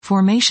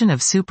Formation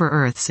of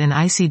super-Earths in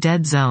icy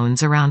dead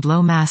zones around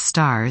low-mass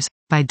stars,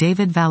 by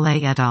David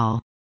Vallée et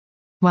al.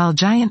 While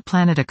giant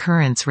planet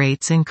occurrence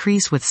rates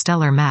increase with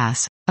stellar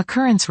mass,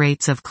 occurrence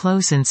rates of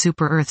close-in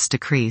super-Earths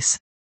decrease.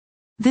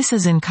 This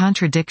is in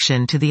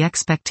contradiction to the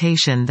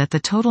expectation that the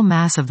total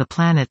mass of the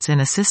planets in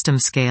a system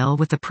scale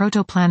with the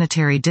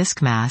protoplanetary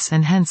disk mass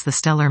and hence the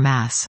stellar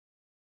mass.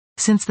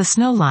 Since the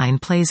snowline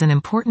plays an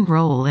important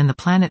role in the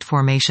planet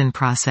formation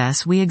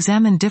process, we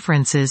examine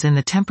differences in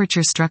the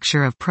temperature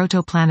structure of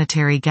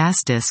protoplanetary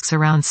gas disks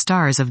around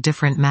stars of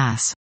different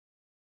mass.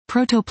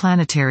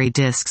 Protoplanetary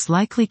disks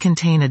likely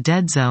contain a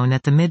dead zone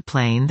at the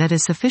midplane that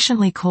is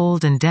sufficiently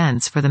cold and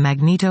dense for the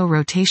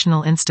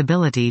magneto-rotational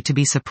instability to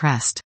be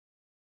suppressed.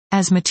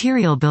 As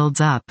material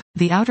builds up,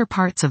 the outer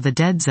parts of the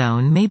dead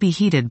zone may be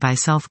heated by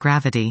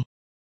self-gravity.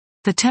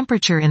 The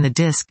temperature in the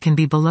disk can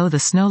be below the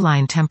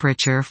snowline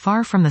temperature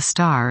far from the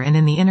star and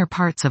in the inner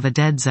parts of a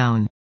dead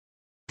zone.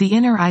 The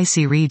inner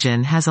icy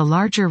region has a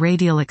larger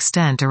radial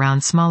extent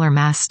around smaller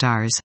mass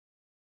stars.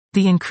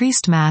 The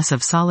increased mass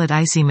of solid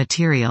icy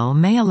material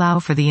may allow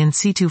for the in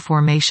situ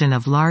formation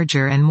of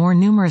larger and more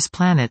numerous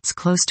planets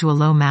close to a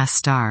low-mass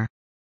star.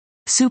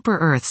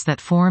 Super-Earths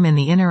that form in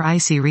the inner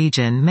icy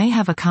region may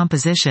have a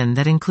composition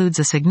that includes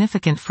a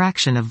significant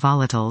fraction of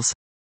volatiles.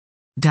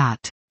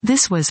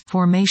 This was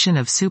Formation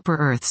of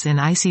Super-Earths in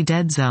Icy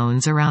Dead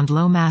Zones Around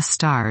Low-Mass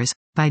Stars,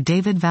 by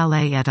David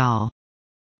Vallée et al.